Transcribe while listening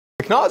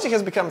Technology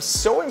has become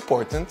so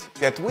important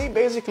that we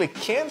basically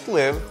can't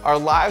live our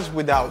lives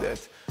without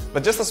it.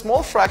 But just a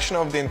small fraction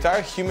of the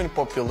entire human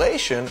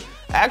population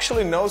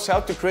actually knows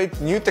how to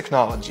create new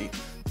technology.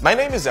 My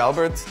name is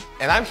Albert,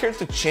 and I'm here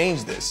to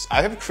change this.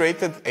 I have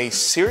created a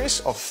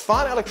series of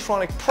fun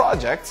electronic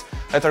projects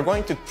that are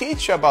going to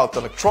teach you about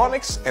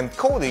electronics and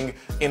coding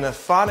in a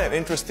fun and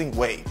interesting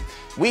way.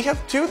 We have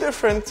two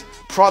different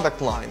product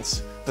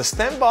lines, the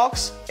STEM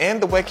box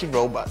and the Wacky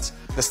Robots.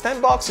 The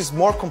STEM box is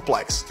more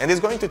complex and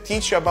is going to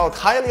teach you about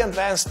highly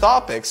advanced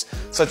topics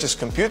such as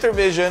computer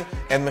vision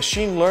and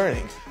machine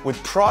learning, with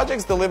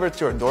projects delivered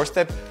to your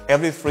doorstep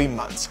every 3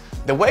 months.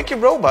 The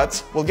Wacky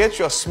Robots will get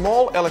you a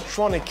small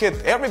electronic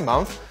kit every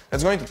month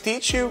that's going to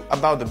teach you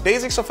about the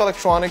basics of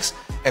electronics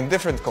and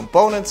different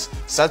components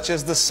such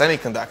as the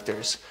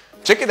semiconductors.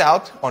 Check it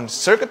out on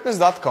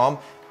CircuitMess.com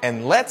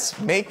and let's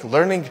make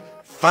learning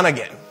fun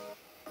again.